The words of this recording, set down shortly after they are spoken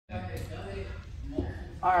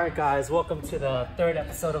Alright guys, welcome to the third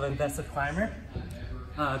episode of InvestedClimber.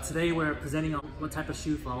 Today we're presenting on what type of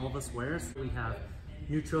shoe for all of us wears. We have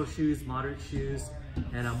neutral shoes, moderate shoes,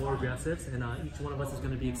 and more aggressives. And each one of us is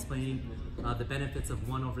going to be explaining the benefits of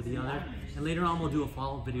one over the other. And later on we'll do a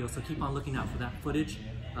follow-up video, so keep on looking out for that footage.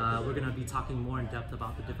 We're going to be talking more in depth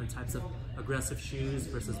about the different types of aggressive shoes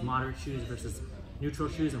versus moderate shoes versus neutral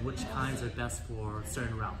shoes and which kinds are best for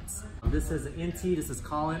certain routes. This is Inti, this is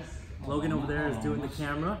Collin. Logan over there is doing the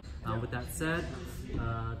camera. With that said,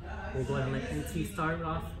 we'll go ahead and let Inti start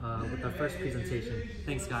off with our first presentation.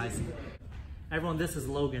 Thanks guys. Everyone, this is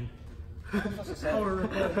Logan.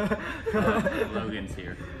 Logan's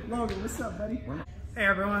here. Logan, what's up, buddy? Hey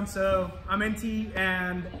everyone, so I'm Inti,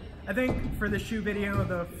 and I think for the shoe video,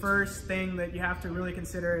 the first thing that you have to really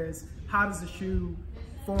consider is how does the shoe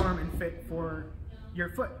form and fit for your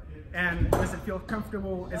foot? And does it feel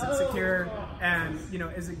comfortable? Is it secure? And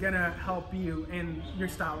is it gonna help you in your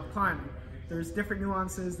style of climbing? There's different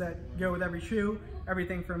nuances that go with every shoe,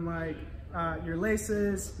 everything from like your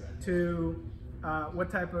laces to what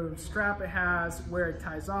type of strap it has, where it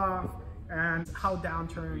ties off, and how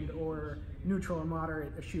downturned or neutral or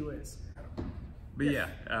moderate a shoe is. But yeah,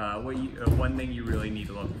 one thing you really need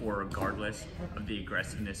to look for, regardless of the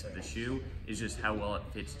aggressiveness of the shoe, is just how well it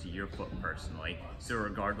fits to your foot personally. So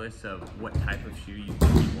regardless of what type of shoe you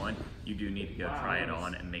think you want, you do need to go try it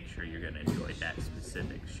on and make sure you're going to enjoy that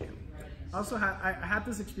specific shoe. Also, I had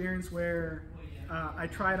this experience where I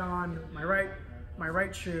tried on my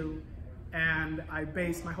right shoe, and I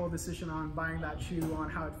based my whole decision on buying that shoe on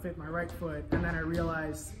how it fit my right foot, and then I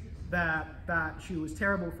realized that shoe was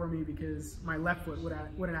terrible for me because my left foot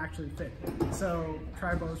wouldn't actually fit. So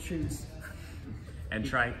try both shoes. And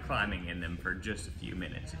try climbing in them for just a few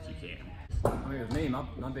minutes if you can. I mean, with me,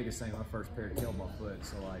 my biggest thing, my first pair killed my foot,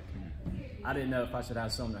 so like, I didn't know if I should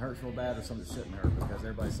have something that hurts real bad or something that shouldn't hurt, because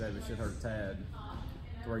everybody said it should hurt a tad,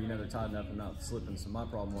 to where they're tied up and not slipping. So my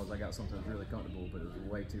problem was I got something that was really comfortable, but it was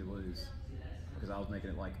way too loose, because I was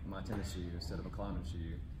making it like my tennis shoe instead of a climbing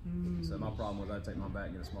shoe. So my problem was I'd take my back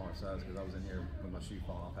and get a smaller size, because I was in here with my shoe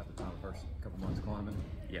fall off half the time the first couple months climbing.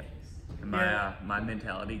 Yep. And my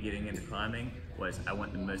mentality getting into climbing was I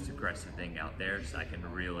want the most aggressive thing out there, so I can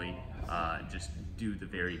really just do the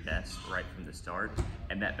very best right from the start,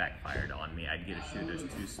 and that backfired on me. I'd get a shoe that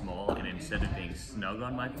was too small, and instead of being snug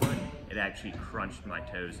on my foot, it actually crunched my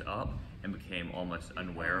toes up and became almost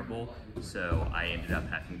unwearable. So I ended up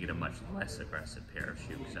having to get a much less aggressive pair of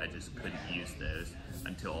shoes, because I just couldn't use those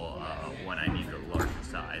until one, I needed a larger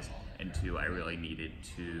size, and two, I really needed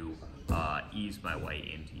to ease my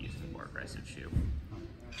way into using a more aggressive shoe.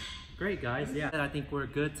 Great guys, yeah. I think we're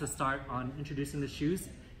good to start on introducing the shoes.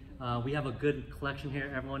 We have a good collection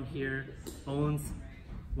here. Everyone here owns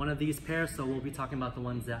one of these pairs, so we'll be talking about the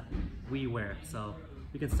ones that we wear. So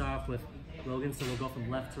we can start off with Logan, so we'll go from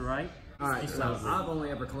left to right. Alright, so I've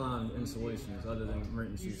only ever climbed in Solutions other than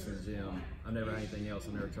renting shoes from the gym. I've never had anything else.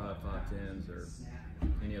 I've never tried 510s or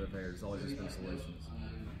any other pairs. It's always just been Solutions.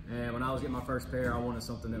 And when I was getting my first pair, I wanted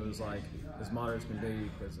something that was like as moderate as can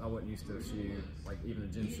be, because I wasn't used to a shoe. Like even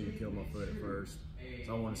the gym shoe killed my foot at first.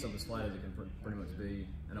 So I wanted something as flat as it can pretty much be.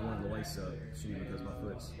 And I wanted a lace-up shoe because my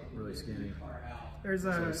foot's really skinny.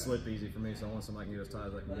 So it slip easy for me, so I want something I can get as tight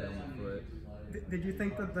as I can get on my foot. Did you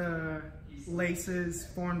think that the laces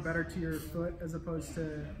formed better to your foot as opposed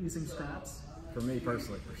to using straps? For me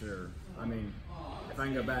personally, for sure. I mean, if I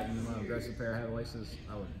can go back and my aggressive pair had laces,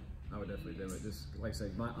 I would definitely do it. Just like I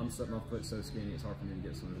say, my foot's so skinny, it's hard for me to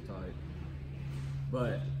get something tight.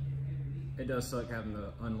 But it does suck having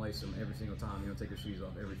to unlace them every single time. Take your shoes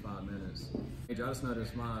off every 5 minutes. I just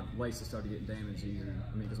noticed my laces started getting damaged easier.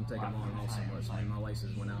 I mean, because I'm taking them on and off so much. I mean, my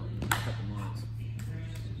laces went out in a couple months.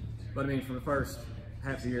 But I mean, for the first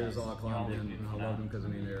half the year, that's all I climbed in, and I love them because I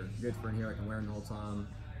mean they're good for in here. I can wear them the whole time.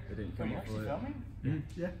 They didn't come off foot.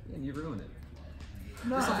 Yeah, and you ruined it.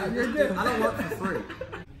 No, you're good. I don't work for free.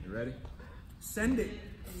 You ready? Send it.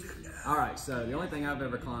 All right. So the only thing I've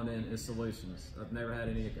ever climbed in is Solutions. I've never had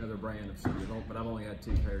any other brand of shoes, but I've only had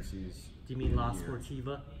 2 pair of shoes. Do you mean La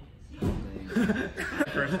Sportiva?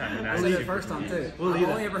 First time. I said it first time too. I've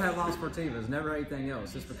only ever had La Sportivas, never anything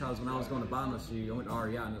else. Just because when I was going to buy my shoe, I went to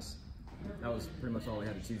REI, and that was pretty much all we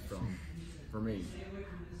had to choose from for me.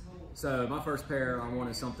 So my first pair, I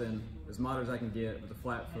wanted something as moderate as I can get with a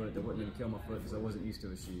flat foot that wouldn't even kill my foot because I wasn't used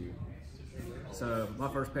to a shoe. So my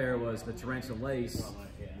first pair was the tarantula lace,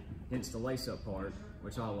 hence the lace-up part,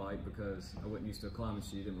 which I like because I wasn't used to a climbing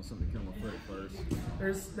shoe. Didn't want something to kill my foot at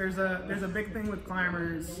first. There's a big thing with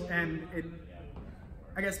climbers, and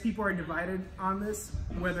I guess people are divided on this,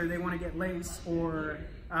 whether they want to get lace or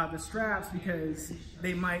the straps because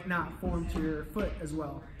they might not form to your foot as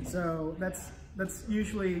well. So that's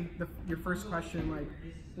usually your first question, like,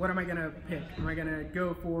 what am I going to pick? Am I going to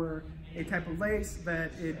go for a type of lace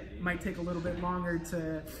that it might take a little bit longer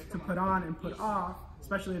to put on and put off,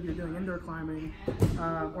 especially if you're doing indoor climbing,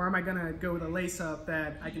 or am I going to go with a lace up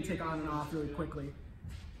that I can take on and off really quickly?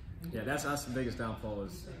 Yeah, that's the biggest downfall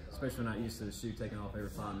is, especially when not used to the shoe taking off every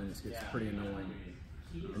 5 minutes, gets pretty annoying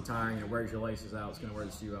and tiring. It wears your laces out. It's going to wear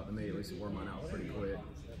the shoe out. To me, at least it wore mine out pretty quick.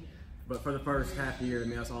 But for the first half year, I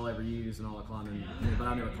mean, that's all I ever used and all I climbed in. But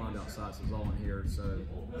I never climbed outside, so it was all in here. So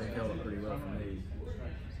they held up pretty well for me.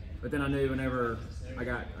 But then I knew whenever I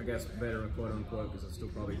got, I guess, better, quote unquote, because I still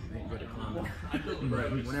probably ain't good at climbing.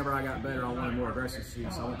 But whenever I got better, I wanted more aggressive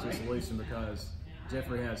shoes. So I went to a Solution because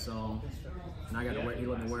Jeffrey had some, and I got to wear. He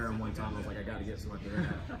let me wear them one time. I was like, I got to get some like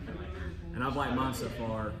that. And I've liked mine so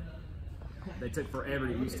far. They took forever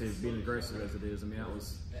to get used to being aggressive as it is. I mean, that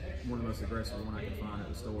was one of the most aggressive one I could find at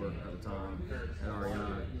the store at the time at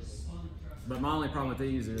REI. But my only problem with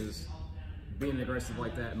these is being aggressive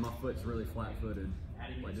like that, and my foot's really flat-footed.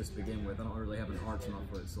 Like, just to begin with, I don't really have an arch in my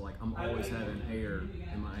foot, so like I'm always having air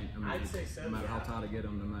in my ankle. I mean, no matter how tight I get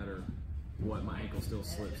them, no matter what, my ankle still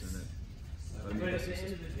slips in it. But I mean, that's just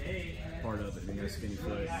part of it. I mean, skinny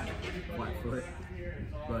foot, flat foot.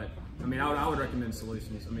 But I mean, I would recommend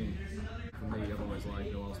Solutions. I mean, for me, I've always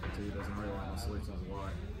liked Noel Sportiva. I really like my Solutions a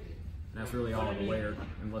lot. And that's really all I would wear,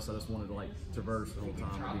 unless I just wanted to like traverse the whole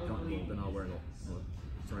time and be comfortable. Then I'll wear the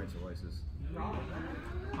tarantula laces.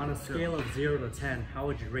 On a scale of 0 to 10, how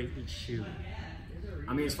would you rate each shoe?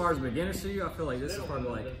 I mean, as far as a beginner shoe, I feel like this is probably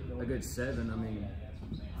like a good 7. I mean,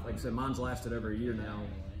 like I said, mine's lasted over a year now.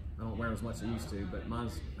 I don't wear them as much as I used to, but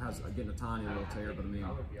mine's getting a tiny little tear, but I mean,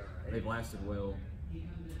 they've lasted well,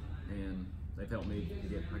 and they've helped me to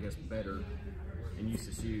get, I guess, better and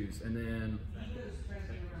used to shoes. And then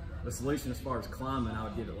the Solution as far as climbing, I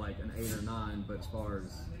would give it like an 8 or 9, but as far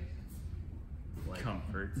as like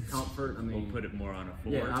comfort, I mean, we'll put it more on a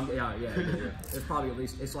 4. Yeah. It's probably at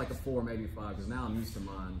least, it's like a 4, maybe 5, because now I'm used to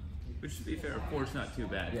mine. Which, to be fair, 4's not too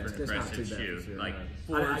bad Yeah, for an aggressive shoe. Sure, like,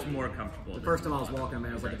 no. 4 is more comfortable. The first time I was walking,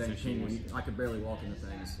 man, I was like a dang king. I could barely walk into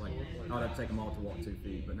things. Like, I would have to take them all to walk 2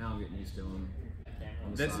 feet, but now I'm getting used to them.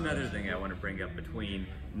 That's another thing I want to bring up between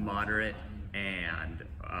moderate and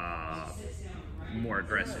more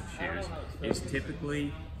aggressive shoes is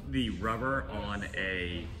typically the rubber on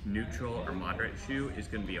a neutral or moderate shoe is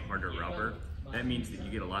going to be a harder rubber. That means that you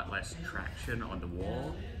get a lot less traction on the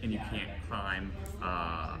wall, and you can't climb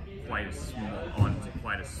onto quite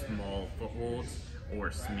as small footholds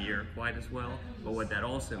or smear quite as well. But what that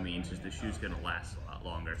also means is the shoe's going to last a lot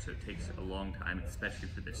longer, so it takes a long time, especially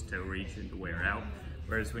for this toe region, to wear out.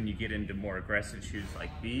 Whereas when you get into more aggressive shoes like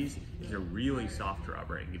these, it's a really soft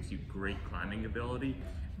rubber. It gives you great climbing ability,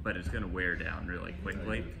 but it's going to wear down really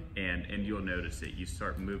quickly, and you'll notice that you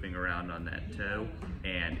start moving around on that toe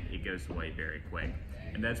and it goes away very quick.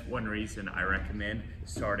 And that's one reason I recommend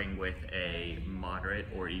starting with a moderate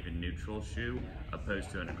or even neutral shoe opposed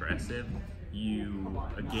to an aggressive. You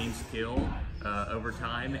gain skill over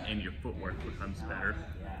time and your footwork becomes better.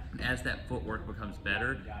 As that footwork becomes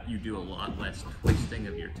better, you do a lot less twisting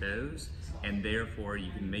of your toes, and therefore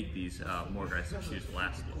you can make these more aggressive shoes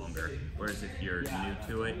last longer. Whereas if you're new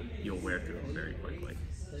to it, you'll wear through them very quickly.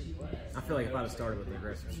 I feel like if I'd have started with the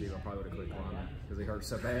aggressive shoe, I probably would have quit climbing because they hurt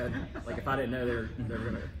so bad. Like if I didn't know they were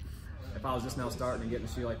gonna, if I was just now starting and getting a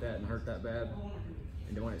shoe like that and hurt that bad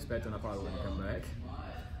and they weren't expecting, I probably wouldn't come back.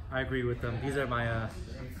 I agree with them. These are my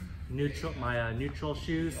neutral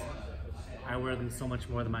shoes. I wear them so much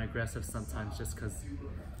more than my aggressive sometimes just because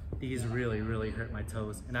these really, really hurt my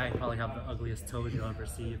toes. And I probably have the ugliest toes you'll ever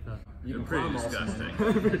see. They're pretty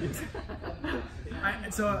disgusting.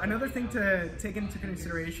 So another thing to take into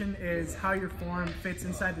consideration is how your form fits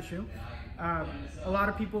inside the shoe. A lot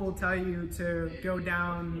of people will tell you to go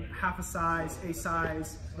down half a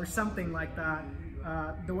size, or something like that.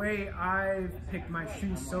 The way I've picked my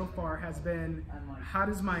shoes so far has been, how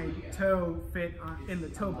does my toe fit in the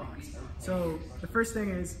toe box? So the first thing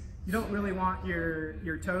is, you don't really want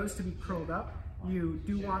your toes to be curled up. You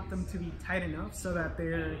do want them to be tight enough so that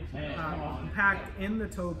they're packed in the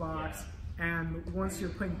toe box, and once you're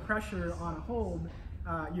putting pressure on a hold,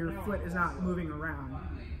 your foot is not moving around.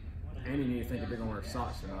 And you need to think if they're going to wear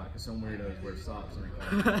socks or not, because some weirdos wear socks.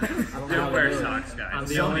 I don't wear socks, guys. I'm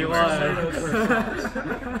the only one.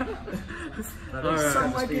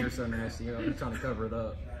 Some like it. So nasty, you know, I'm trying to cover it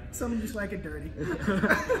up. Some just like it dirty.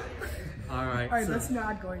 All right, so that's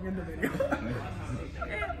not going in the video.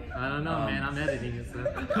 I don't know, man. I'm editing it. So.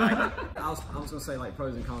 I was going to say like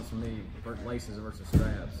pros and cons for me for laces versus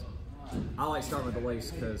straps. I like starting with the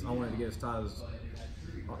lace because I wanted to get as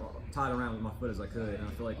tied around with my foot as I could, and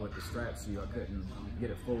I feel like with the strap shoe I couldn't get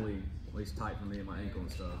it fully at least tight for me and my ankle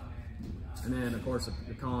and stuff. And then of course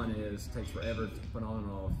the con is it takes forever to put on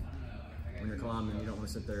and off. When you're climbing, you don't want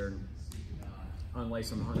to sit there and unlace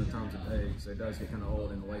them 100 times a day, so it does get kind of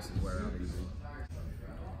old and the laces wear out easy.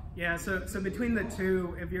 Yeah, so between the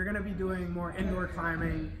two, if you're going to be doing more indoor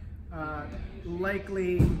climbing,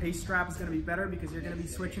 likely a strap is going to be better because you're going to be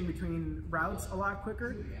switching between routes a lot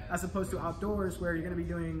quicker, as opposed to outdoors where you're going to be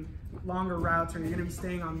doing longer routes, or you're going to be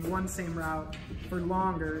staying on one same route for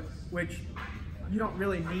longer, which you don't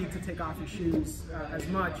really need to take off your shoes as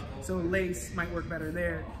much, so lace might work better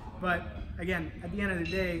there. But again, at the end of the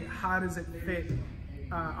day, how does it fit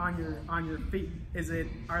on your feet?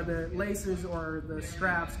 Are the laces or the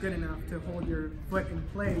straps good enough to hold your foot in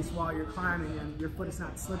place while you're climbing and your foot is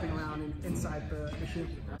not slipping around inside the shoe?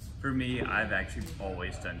 For me, I've actually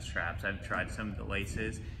always done straps. I've tried some of the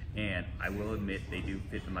laces, and I will admit they do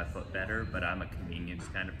fit to my foot better, but I'm a convenience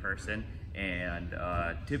kind of person. And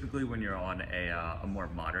typically when you're on a more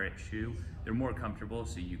moderate shoe, they're more comfortable,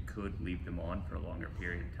 so you could leave them on for a longer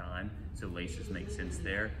period of time. So laces make sense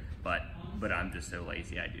there, but I'm just so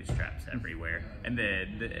lazy, I do straps everywhere. And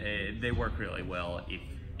they work really well if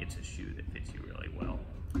it's a shoe that fits you really well.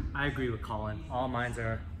 I agree with Collin. All mines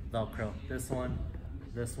are Velcro. This one,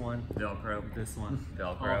 Velcro. this one.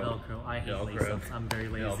 Velcro. All Velcro. I hate Velcro. lace-ups. I'm very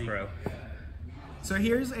lazy. Velcro. So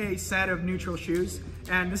here's a set of neutral shoes,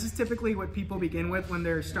 and this is typically what people begin with when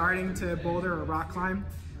they're starting to boulder or rock climb.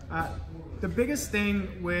 The biggest thing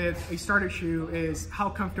with a starter shoe is how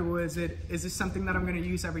comfortable is it? Is this something that I'm going to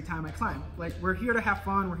use every time I climb? Like, we're here to have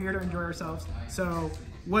fun, we're here to enjoy ourselves, so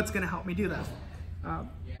what's going to help me do that?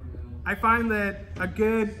 I find that a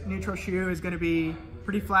good neutral shoe is going to be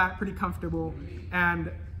pretty flat, pretty comfortable,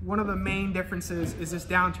 and one of the main differences is this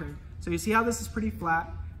downturn. So you see how this is pretty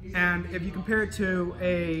flat, and if you compare it to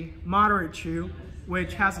a moderate shoe,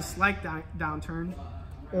 which has a slight downturn,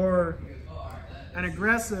 or an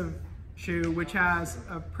aggressive shoe, which has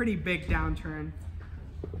a pretty big downturn,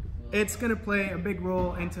 it's going to play a big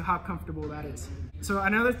role into how comfortable that is. So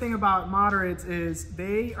another thing about moderates is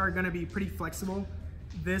they are going to be pretty flexible.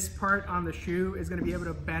 This part on the shoe is going to be able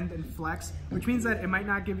to bend and flex, which means that it might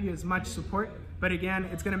not give you as much support, but again,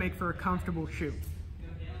 it's going to make for a comfortable shoe.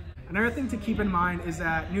 Another thing to keep in mind is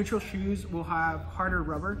that neutral shoes will have harder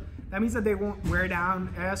rubber. That means that they won't wear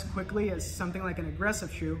down as quickly as something like an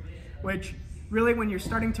aggressive shoe, which really, when you're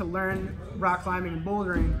starting to learn rock climbing and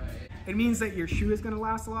bouldering, it means that your shoe is going to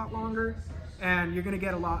last a lot longer and you're going to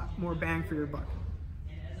get a lot more bang for your buck.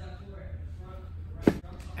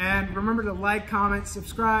 And remember to like, comment,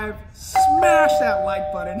 subscribe, smash that like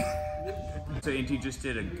button. So Inti just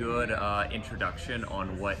did a good introduction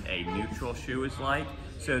on what a neutral shoe is like.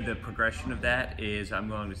 So the progression of that is I'm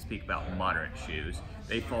going to speak about moderate shoes.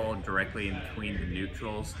 They fall directly in between the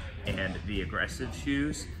neutrals and the aggressive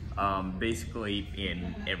shoes, basically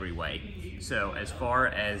in every way. So as far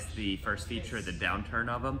as the first feature, the downturn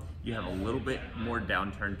of them, you have a little bit more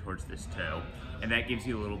downturn towards this toe, and that gives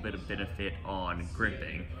you a little bit of benefit on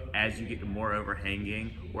gripping. As you get to more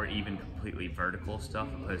overhanging or even completely vertical stuff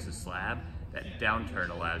opposed to slab, that downturn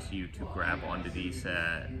allows you to grab onto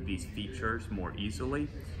these features more easily,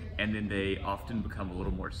 and then they often become a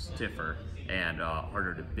little more stiffer and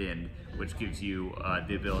harder to bend, which gives you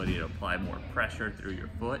the ability to apply more pressure through your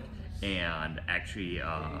foot and actually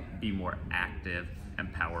be more active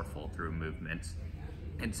and powerful through movements.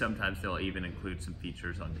 And sometimes they'll even include some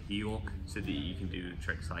features on the heel so that you can do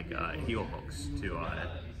tricks like heel hooks to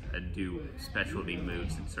do specialty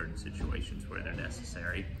moves in certain situations where they're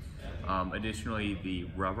necessary. Additionally, the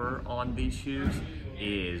rubber on these shoes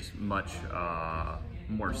is much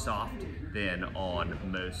more soft than on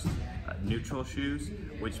most neutral shoes,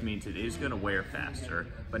 which means it is going to wear faster,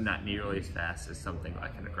 but not nearly as fast as something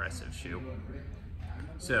like an aggressive shoe.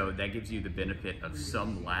 So that gives you the benefit of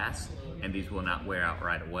some last, and these will not wear out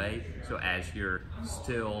right away. So as you're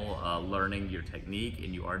still learning your technique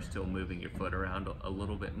and you are still moving your foot around a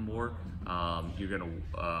little bit more, you're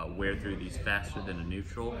gonna wear through these faster than a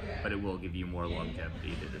neutral, but it will give you more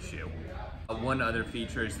longevity to the shoe. One other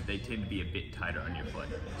feature is that they tend to be a bit tighter on your foot.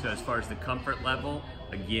 So as far as the comfort level,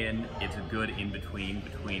 again, it's a good in-between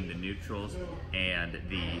between the neutrals and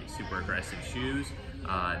the super aggressive shoes.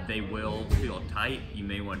 They will feel tight. You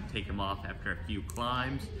may want to take them off after a few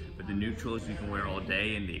climbs, but the neutrals you can wear all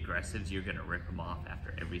day, and the aggressives you're going to rip them off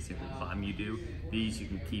after every single climb you do. These you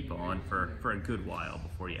can keep on for a good while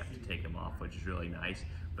before you have to take them off, which is really nice.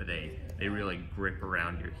 But they really grip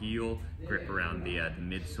around your heel, grip around the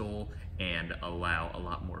midsole, and allow a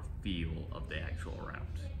lot more feel of the actual route.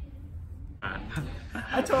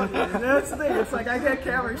 I told you, that's the thing. It's like I get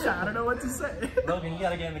camera shot. I don't know what to say. Logan, you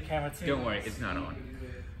gotta get in the camera too. Don't worry, it's not on.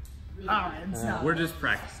 Alright, it's not. We're just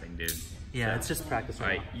practicing, dude. Yeah, it's just practice. All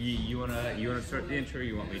right, you wanna start the intro? Or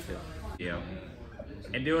you want me to? Yeah.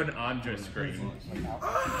 And do an Andra scream.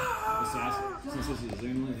 Since this is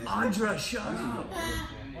Zoom, Andra, shut up.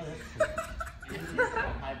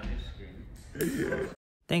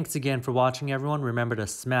 Thanks again for watching, everyone. Remember to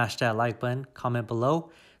smash that like button, comment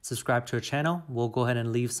below, subscribe to our channel. We'll go ahead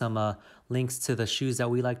and leave some links to the shoes that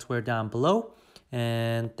we like to wear down below.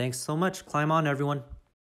 And thanks so much. Climb on, everyone.